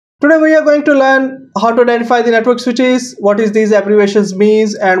Today we are going to learn how to identify the network switches, what is these abbreviations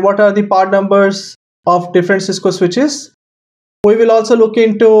means, and what are the part numbers of different Cisco switches. We will also look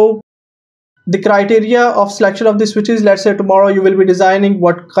into the criteria of selection of the switches. Let's say tomorrow you will be designing,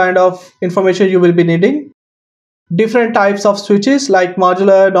 what kind of information you will be needing. Different types of switches like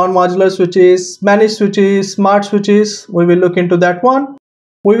modular, non-modular switches, managed switches, smart switches. We will look into that one.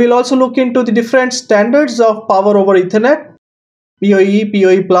 We will also look into the different standards of power over Ethernet. POE,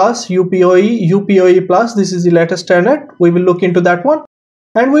 POE plus, UPOE, UPOE plus. This is the latest standard. We will look into that one.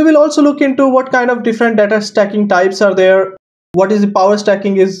 And we will also look into what kind of different data stacking types are there, what is the power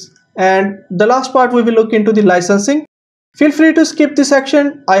stacking is, and the last part we will look into the licensing. Feel free to skip this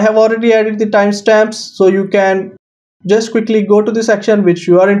section. I have already added the timestamps, so you can just quickly go to the section which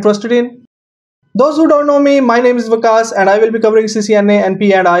you are interested in. Those who don't know me, my name is Vikas and I will be covering CCNA,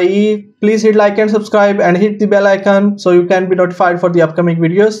 NP and IE. Please hit like and subscribe and hit the bell icon so you can be notified for the upcoming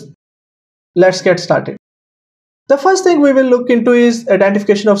videos. Let's get started. The first thing we will look into is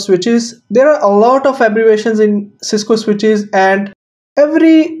identification of switches. There are a lot of abbreviations in Cisco switches, and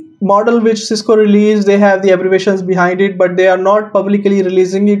every model which Cisco released, they have the abbreviations behind it, but they are not publicly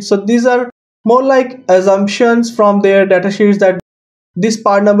releasing it. So these are more like assumptions from their datasheets that this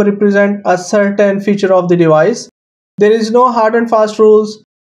part number represents a certain feature of the device. There is no hard and fast rules,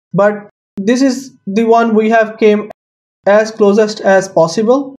 but this is the one we have came as closest as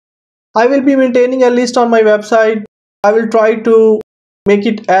possible. I will be maintaining a list on my website. I will try to make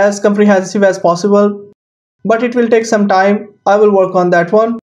it as comprehensive as possible, but it will take some time. I will work on that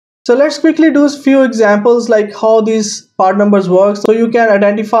one. So let's quickly do a few examples like how these part numbers work so you can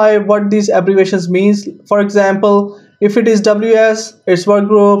identify what these abbreviations means. For example, if it is WS, it's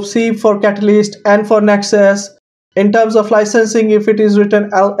workgroup, C for catalyst, N for nexus. In terms of licensing, if it is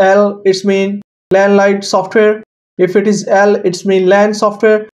written LL, it's mean LAN light software. If it is L, it's mean LAN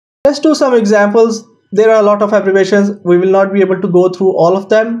software. Let's do some examples. There are a lot of abbreviations. We will not be able to go through all of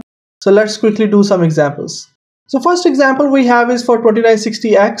them. So let's quickly do some examples. So first example we have is for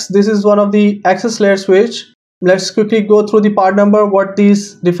 2960X. This is one of the access layer switch. Let's quickly go through the part number, what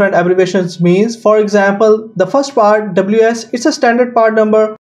these different abbreviations means. For example, the first part, WS, it's a standard part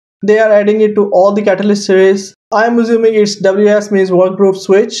number. They are adding it to all the catalyst series. I am assuming it's WS means Workgroup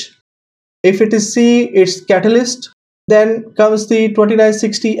Switch. If it is C, it's catalyst. Then comes the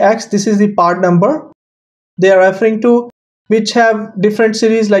 2960X. This is the part number they are referring to, which have different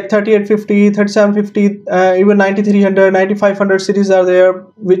series like 3850, 3750, even 9300, 9500 series are there.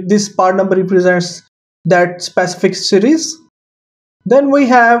 With this part number represents that specific series. Then we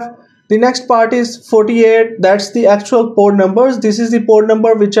have the next part is 48. That's the actual port numbers. This is the port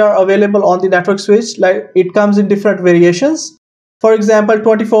number which are available on the network switch. Like it comes in different variations. For example,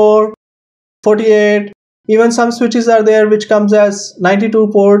 24, 48. Even some switches are there which comes as 92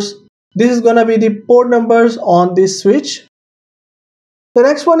 ports. This is gonna be the port numbers on this switch. The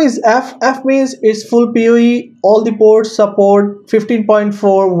next one is F. F means it's full POE. All the ports support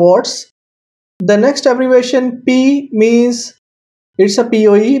 15.4 watts. The next abbreviation P means it's a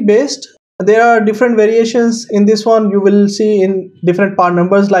POE based. There are different variations in this one. You will see in different part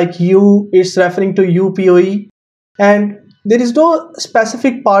numbers like U, it's referring to UPOE. And there is no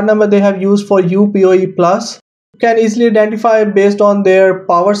specific part number they have used for UPOE plus. You can easily identify based on their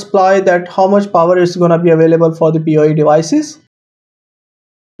power supply that how much power is going to be available for the POE devices.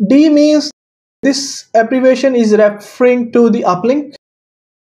 D means this abbreviation is referring to the uplink.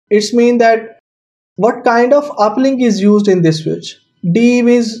 It's mean that what kind of uplink is used in this switch. D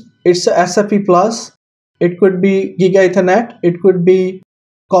means it's a SFP plus. It could be Giga Ethernet. It could be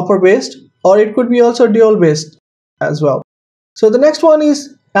copper based, or it could be also dual based as well. So the next one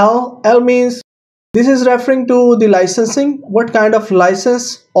is L. L means this is referring to the licensing. What kind of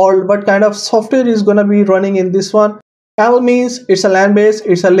license or what kind of software is going to be running in this one. L means it's a LAN based.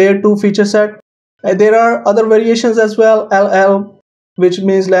 It's a layer 2 feature set. There are other variations as well. LL, which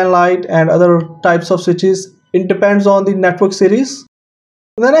means LAN light and other types of switches. It depends on the network series.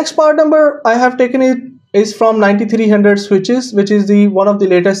 The next part number I have taken it is from 9300 switches, which is the one of the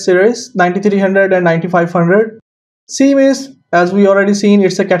latest series, 9300 and 9500. C means, as we already seen,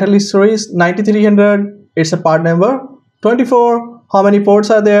 it's a catalyst series. 9300, it's a part number. 24, how many ports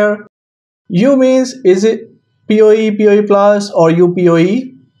are there? U means, is it POE, POE plus or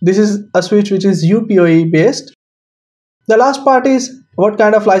UPOE? This is a switch which is UPOE based. The last part is what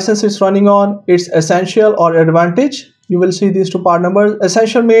kind of license it's running on. It's essential or advantage. You will see these two part numbers.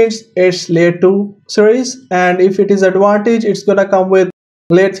 Essential means it's layer 2 series, and if it is advantage, it's gonna come with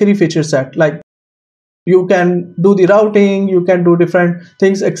layer 3 feature set. Like you can do the routing, you can do different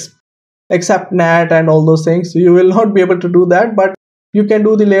things except NAT and all those things. So you will not be able to do that, but you can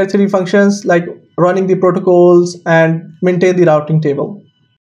do the layer 3 functions like running the protocols and maintain the routing table.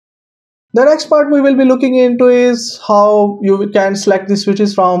 The next part we will be looking into is how you can select the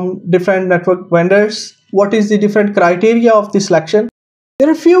switches from different network vendors. What is the different criteria of the selection? There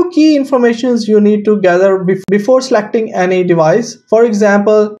are a few key informations you need to gather before selecting any device. For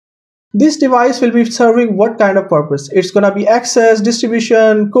example, this device will be serving what kind of purpose? It's going to be access,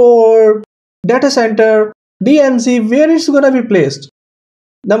 distribution, core, data center, DMZ, where it's going to be placed.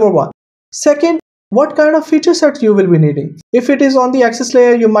 Number one. Second, what kind of feature set you will be needing. If it is on the access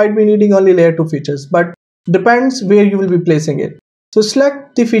layer, you might be needing only layer 2 features, but depends where you will be placing it. So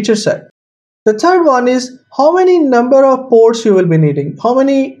select the feature set. The third one is how many number of ports you will be needing. How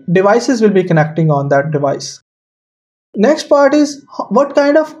many devices will be connecting on that device. Next part is what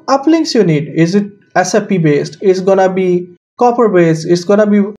kind of uplinks you need. Is it SFP based? It's gonna be copper based. It's gonna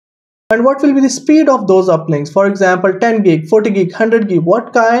be, and what will be the speed of those uplinks? For example, 10 gig, 40 gig, 100 gig.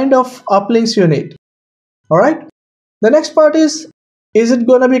 What kind of uplinks you need? All right. The next part is it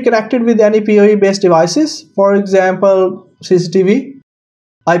gonna be connected with any POE based devices? For example, CCTV,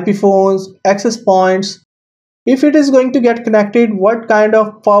 IP phones, access points. If it is going to get connected, what kind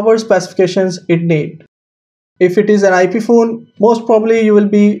of power specifications it need? If it is an IP phone, most probably you will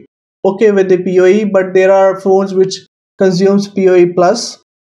be okay with the POE, but there are phones which consumes POE plus.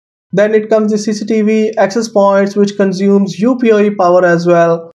 Then it comes the CCTV access points which consumes UPOE power as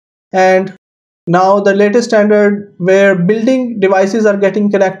well. And now the latest standard where building devices are getting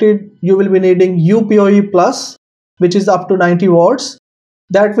connected, you will be needing UPOE plus, which is up to 90 watts.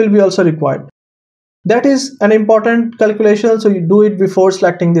 That will be also required. That is an important calculation, so you do it before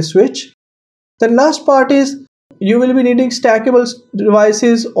selecting the switch. The last part is you will be needing stackable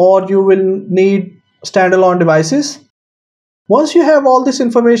devices or you will need standalone devices. Once you have all this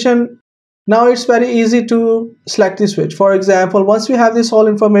information, now it's very easy to select the switch. For example, once you have this all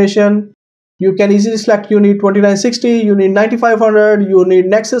information, you can easily select you need 2960, you need 9500, you need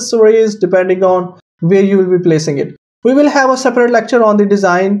Nexus series, depending on where you will be placing it. We will have a separate lecture on the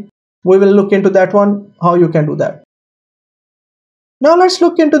design. We will look into that one, how you can do that. Now let's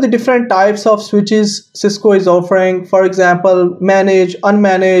look into the different types of switches Cisco is offering. For example, managed,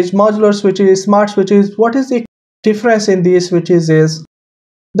 unmanaged, modular switches, smart switches. What is the difference in these switches is?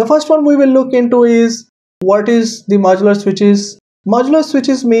 The first one we will look into is what is the modular switches. Modular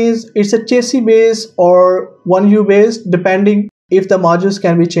switches means it's a chassis based or 1U based, depending if the modules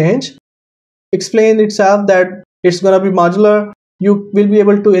can be changed. Explain itself that it's going to be modular. You will be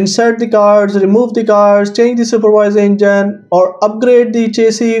able to insert the cards, remove the cards, change the supervisor engine, or upgrade the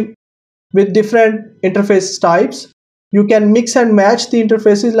chassis with different interface types. You can mix and match the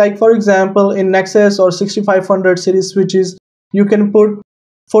interfaces, like for example in Nexus or 6500 series switches, you can put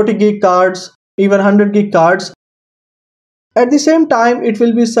 40 gig cards, even 100 gig cards. At the same time, it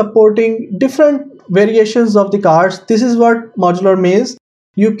will be supporting different variations of the cards. This is what modular means.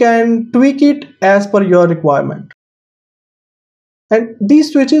 You can tweak it as per your requirement. And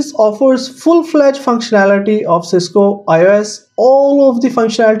these switches offers full-fledged functionality of Cisco IOS. All of the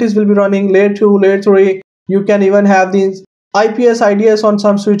functionalities will be running layer 2, layer 3. You can even have these IPS, IDS on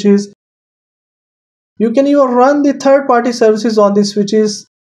some switches. You can even run the third-party services on these switches.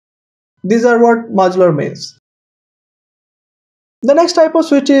 These are what modular means. The next type of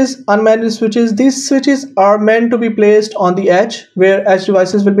switch is unmanaged switches. These switches are meant to be placed on the edge, where edge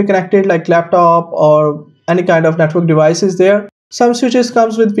devices will be connected like laptop or any kind of network devices there. Some switches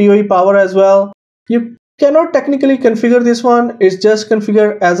comes with PoE power as well. You cannot technically configure this one. It's just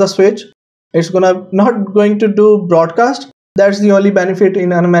configured as a switch. It's not going to do broadcast. That's the only benefit in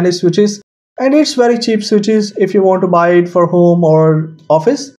unmanaged switches. And it's very cheap switches if you want to buy it for home or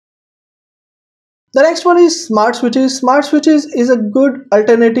office. The next one is smart switches. Smart switches is a good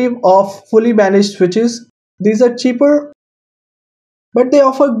alternative of fully managed switches. These are cheaper, but they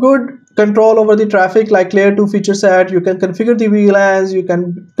offer good control over the traffic, like layer 2 feature set. You can configure the VLANs, you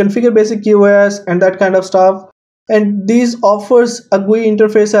can configure basic QoS and that kind of stuff. And these offers a GUI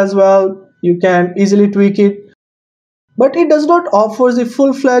interface as well. You can easily tweak it. But it does not offer the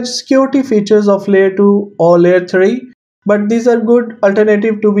full-fledged security features of layer 2 or layer 3. But these are good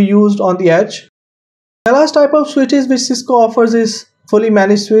alternative to be used on the edge. The last type of switches which Cisco offers is fully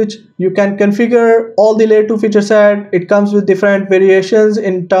managed switch. You can configure all the layer 2 feature set. It comes with different variations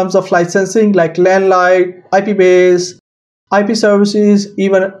in terms of licensing, like LAN light, IP base, IP services,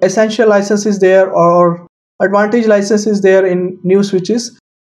 even essential licenses there or advantage licenses there in new switches.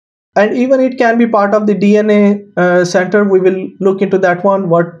 And even it can be part of the DNA center. We will look into that one,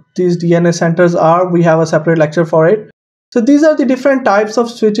 what these DNA centers are. We have a separate lecture for it. So these are the different types of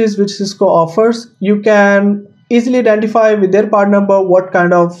switches which Cisco offers. You can easily identify with their part number what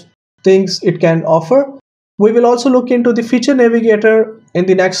kind of things it can offer. We will also look into the feature navigator in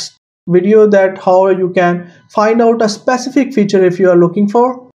the next video, that how you can find out a specific feature if you are looking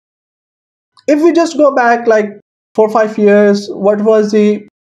for. If we just go back like 4 or 5 years, what was the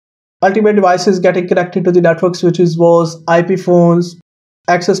ultimate devices getting connected to the network switches was IP phones,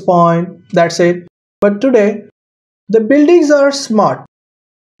 access point, that's it. But today, the buildings are smart.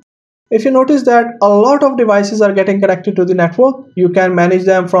 If you notice that a lot of devices are getting connected to the network, you can manage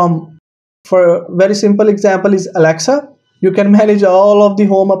them from, for a very simple example is Alexa. You can manage all of the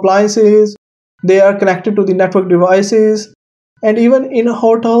home appliances. They are connected to the network devices. And even in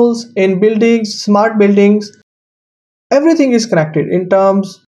hotels, in buildings, smart buildings, everything is connected in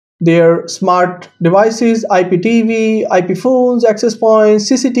terms their smart devices, IPTV, IP phones, access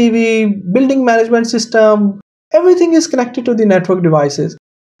points, CCTV, building management system, everything is connected to the network devices.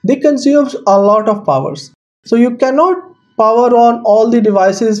 They consume a lot of powers. So you cannot power on all the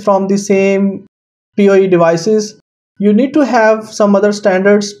devices from the same POE devices. You need to have some other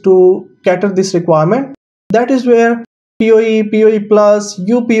standards to cater this requirement. That is where POE, POE Plus,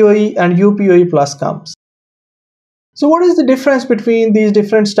 UPOE and UPOE Plus comes. So what is the difference between these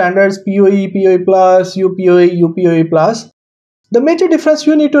different standards, POE, POE Plus, UPOE, UPOE Plus? The major difference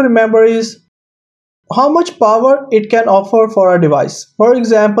you need to remember is how much power it can offer for a device. For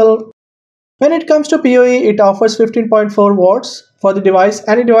example, when it comes to POE, it offers 15.4 watts for the device.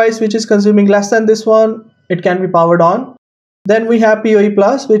 Any device which is consuming less than this one, it can be powered on. Then we have POE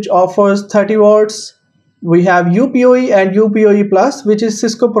Plus, which offers 30 watts. We have UPOE and UPOE Plus, which is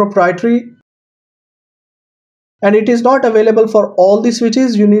Cisco proprietary. And it is not available for all the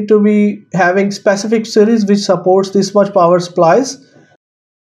switches. You need to be having specific series which supports this much power supplies.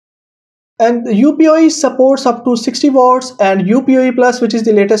 And the UPOE supports up to 60 watts, and UPOE Plus, which is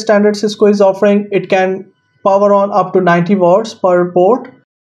the latest standard Cisco is offering, it can power on up to 90 watts per port.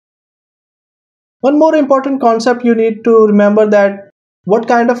 One more important concept you need to remember, that what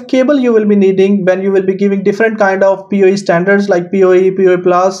kind of cable you will be needing when you will be giving different kind of POE standards like POE, POE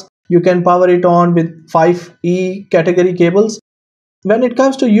Plus. You can power it on with 5E category cables. When it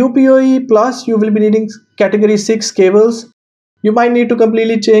comes to UPOE Plus, you will be needing category 6 cables. You might need to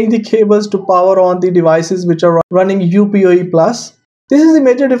completely change the cables to power on the devices which are running UPOE Plus. This is the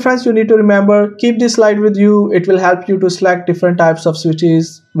major difference you need to remember. Keep this slide with you. It will help you to select different types of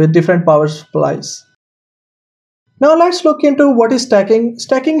switches with different power supplies. Now let's look into what is stacking.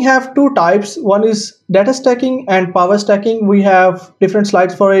 Stacking have two types. One is data stacking and power stacking. We have different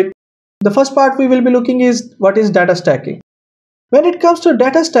slides for it. The first part we will be looking is what is data stacking. When it comes to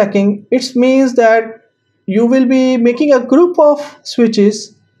data stacking, it means that you will be making a group of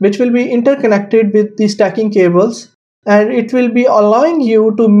switches which will be interconnected with the stacking cables, and it will be allowing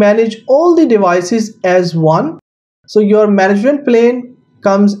you to manage all the devices as one. So your management plane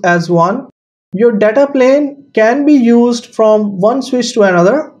comes as one. Your data plane can be used from one switch to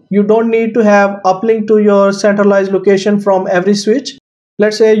another. You don't need to have uplink to your centralized location from every switch.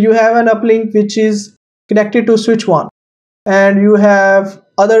 Let's say you have an uplink which is connected to switch 1, and you have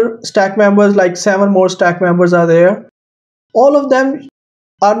other stack members, like 7 more stack members are there. All of them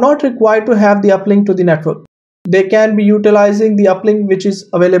are not required to have the uplink to the network. They can be utilizing the uplink which is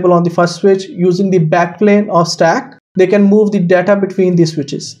available on the first switch using the backplane of stack. They can move the data between the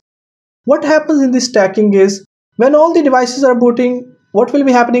switches. What happens in this stacking is, when all the devices are booting, what will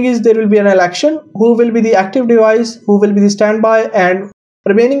be happening is there will be an election, who will be the active device, who will be the standby, and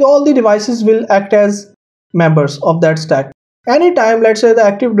remaining all the devices will act as members of that stack. Anytime, let's say, the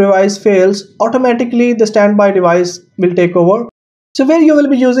active device fails, automatically the standby device will take over. So where you will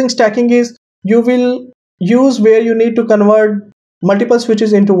be using stacking is, you will use where you need to convert multiple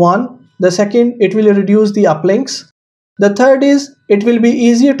switches into one. The second, it will reduce the uplinks. The third is, it will be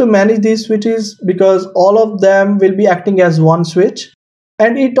easier to manage these switches because all of them will be acting as one switch.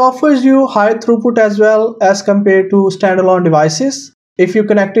 And it offers you higher throughput as well as compared to standalone devices. If you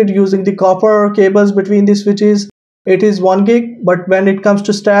connect it using the copper cables between the switches, it is 1 gig, but when it comes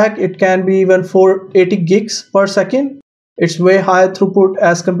to stack, it can be even 480 gigs per second. It's way higher throughput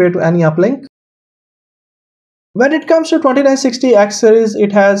as compared to any uplink. When it comes to 2960X series,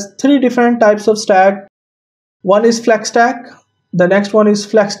 it has 3 different types of stack. One is Flexstack, the next one is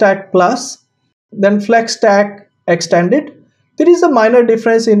Flexstack Plus, then Flexstack Extended. There is a minor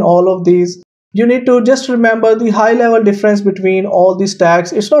difference in all of these. You need to just remember the high level difference between all these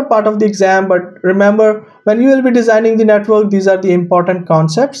stacks. It's not part of the exam, but remember, when you will be designing the network, these are the important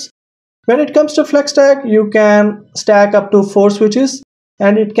concepts. When it comes to Flexstack, you can stack up to 4 switches,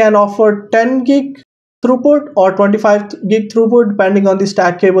 and it can offer 10 gig throughput or 25 gig throughput depending on the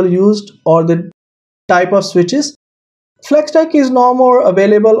stack cable used or the type of switches. Flexstack is no more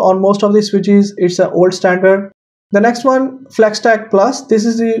available on most of the switches. It's an old standard. The next one, Flexstack Plus. This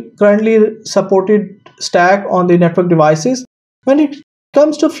is the currently supported stack on the network devices. When it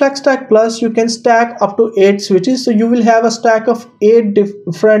comes to Flexstack Plus, you can stack up to 8 switches. So you will have a stack of 8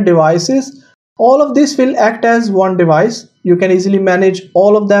 different devices. All of this will act as one device. You can easily manage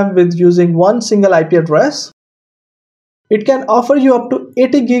all of them with using one single IP address. It can offer you up to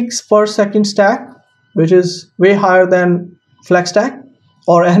 80 gigs per second stack, which is way higher than Flexstack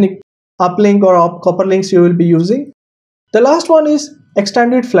or any uplink or copper links you will be using. The last one is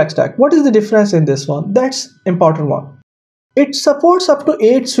extended Flexstack. What is the difference in this one? That's important one. It supports up to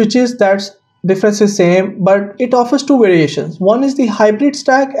 8 switches. That's difference is same, but it offers 2 variations. One is the hybrid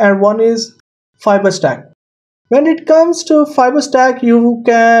stack and one is fiber stack. When it comes to fiber stack, you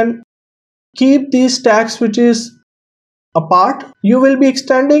can keep these stack switches apart. You will be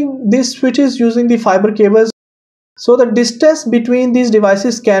extending these switches using the fiber cables, so the distance between these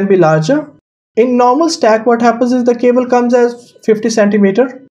devices can be larger. In normal stack, what happens is the cable comes as 50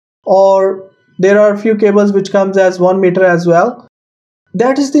 centimeter, or there are a few cables which comes as 1 meter as well.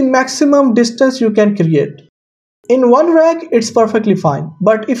 That is the maximum distance you can create. In one rack, it's perfectly fine.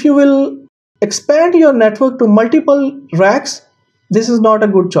 But if you will expand your network to multiple racks, this is not a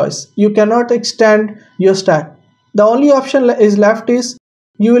good choice. You cannot extend your stack. The only option is left is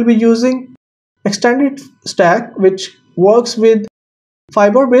you will be using extended stack, which works with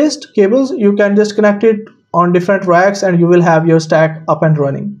fiber based cables. You can just connect it on different racks and you will have your stack up and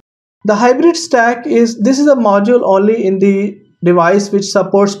running. The hybrid stack is a module only in the device which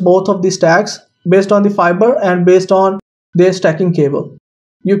supports both of the stacks based on the fiber and based on their stacking cable.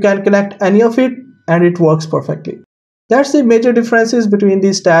 You can connect any of it and it works perfectly. That's the major differences between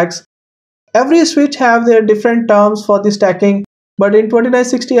these stacks. Every switch have their different terms for the stacking, but in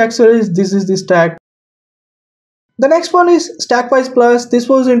 2960X series, this is the stack. The next one is Stackwise Plus. This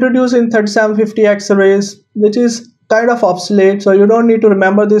was introduced in 3750X series, which is kind of obsolete, so you don't need to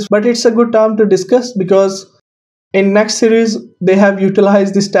remember this, but it's a good term to discuss because in next series, they have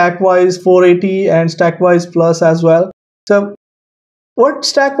utilized the Stackwise 480 and Stackwise Plus as well. So what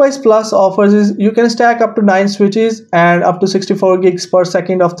Stackwise Plus offers is you can stack up to 9 switches and up to 64 gigs per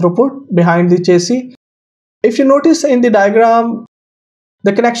second of throughput behind the chassis. If you notice in the diagram,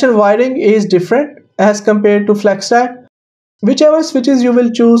 the connection wiring is different as compared to Flexstack. Whichever switches you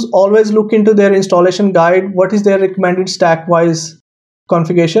will choose, always look into their installation guide. What is their recommended Stackwise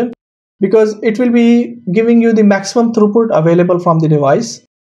configuration? Because it will be giving you the maximum throughput available from the device.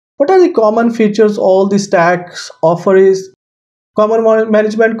 What are the common features all the stacks offer is common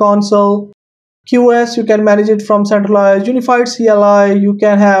management console, QoS, you can manage it from centralized, unified CLI, you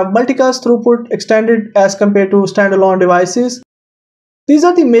can have multicast throughput extended as compared to standalone devices. These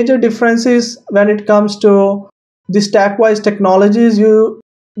are the major differences when it comes to the Stackwise technologies.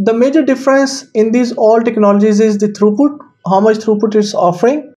 The major difference in these all technologies is the throughput, how much throughput it's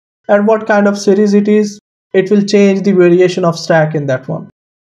offering and what kind of series it is. It will change the variation of stack in that one.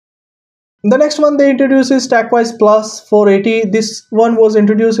 The next one they introduce is Stackwise Plus 480. This one was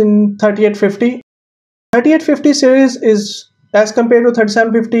introduced in 3850. 3850 series is, as compared to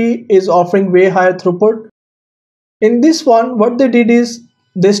 3750, is offering way higher throughput. In this one, what they did is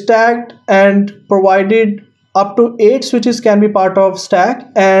they stacked and provided up to 8 switches can be part of stack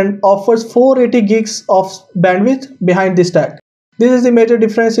and offers 480 gigs of bandwidth behind the stack. This is the major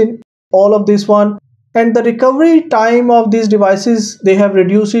difference in all of this one. And the recovery time of these devices, they have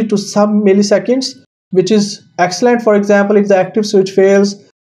reduced it to some milliseconds, which is excellent. For example, if the active switch fails,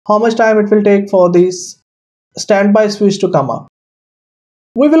 how much time it will take for this standby switch to come up.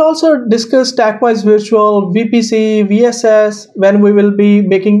 We will also discuss Stackwise Virtual, VPC, VSS when we will be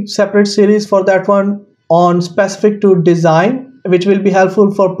making separate series for that one on specific to design, which will be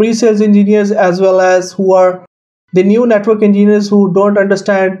helpful for pre-sales engineers as well as who are the new network engineers who don't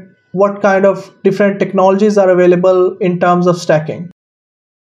understand what kind of different technologies are available in terms of stacking.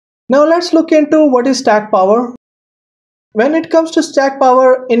 Now let's look into what is stack power. When it comes to stack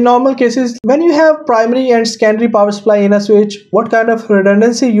power, in normal cases, when you have primary and secondary power supply in a switch, what kind of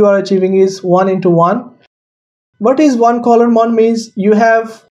redundancy you are achieving is 1:1. What is 1:1 means? You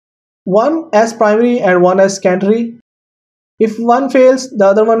have one as primary and one as secondary. If one fails, the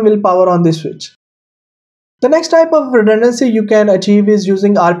other one will power on this switch. The next type of redundancy you can achieve is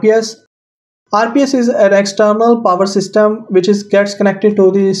using RPS. RPS is an external power system which gets connected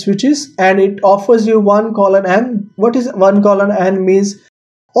to the switches and it offers you 1:n. What is 1:n means?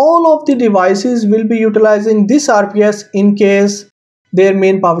 All of the devices will be utilizing this RPS in case their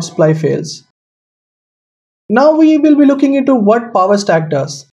main power supply fails. Now we will be looking into what power stack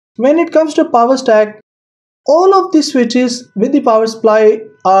does. When it comes to power stack, All of these switches with the power supply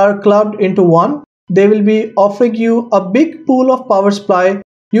are clubbed into one. They will be offering you a big pool of power supply.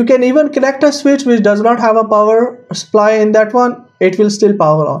 You can even connect a switch which does not have a power supply in that one. It will still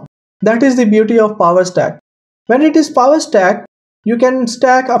power on. That is the beauty of power stack. When it is power stack, you can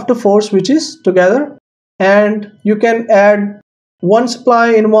stack up to 4 switches together, and you can add one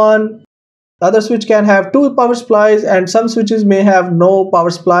supply in one. Other switch can have 2 power supplies, and some switches may have no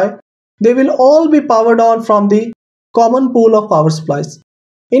power supply. They will all be powered on from the common pool of power supplies.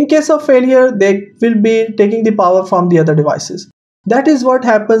 In case of failure, they will be taking the power from the other devices. That is what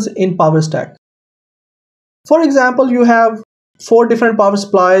happens in power stack. For example, you have 4 different power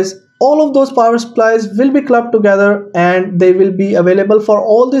supplies. All of those power supplies will be clubbed together, and they will be available for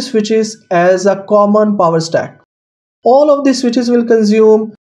all the switches as a common power stack. All of these switches will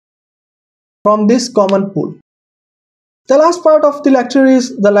consume from this common pool. The last part of the lecture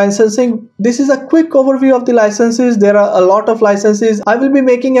is the licensing. This is a quick overview of the licenses. There are a lot of licenses. I will be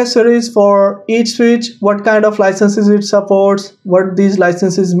making a series for each switch, what kind of licenses it supports, what these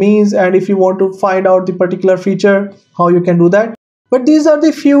licenses means, and if you want to find out the particular feature, how you can do that. But these are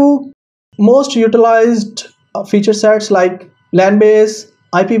the few most utilized feature sets like LAN base,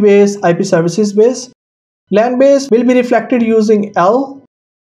 IP base, IP services base. LAN base will be reflected using L.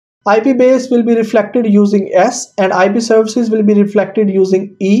 IP base will be reflected using S, and IP services will be reflected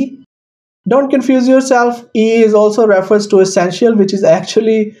using E. Don't confuse yourself. E is also refers to essential, which is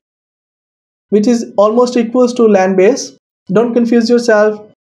almost equals to LAN base. Don't confuse yourself.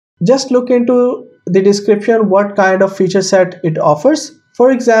 Just look into the description what kind of feature set it offers.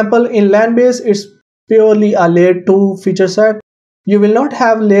 For example, in LAN base, it's purely a layer 2 feature set. You will not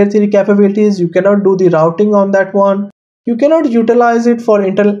have layer 3 capabilities. You cannot do the routing on that one. You cannot utilize it for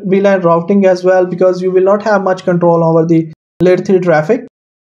inter-VLAN routing as well, because you will not have much control over the layer 3 traffic.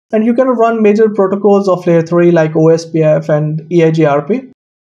 And you cannot run major protocols of layer 3 like OSPF and EIGRP.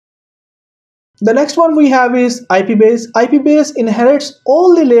 The next one we have is IP base. IP base inherits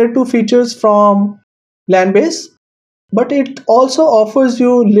all the layer 2 features from LAN base, but it also offers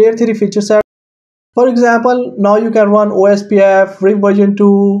you layer 3 feature set. For example, now you can run OSPF, RIP version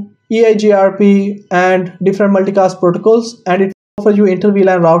 2, EIGRP, and different multicast protocols, and it offers you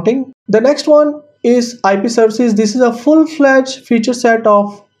inter-VLAN routing. The next one is IP services. This is a full-fledged feature set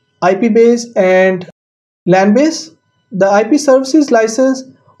of IP base and LAN base. The IP services license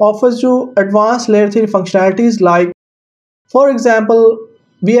offers you advanced layer 3 functionalities like, for example,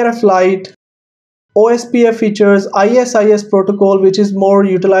 VRF Lite, OSPF features, ISIS protocol, which is more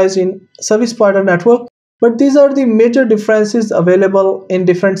utilized in service provider network. But these are the major differences available in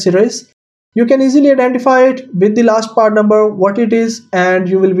different series. You can easily identify it with the last part number, what it is, and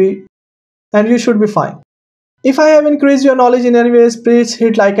you should be fine. If I have increased your knowledge in any ways, please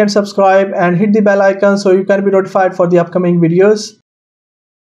hit like and subscribe and hit the bell icon so you can be notified for the upcoming videos.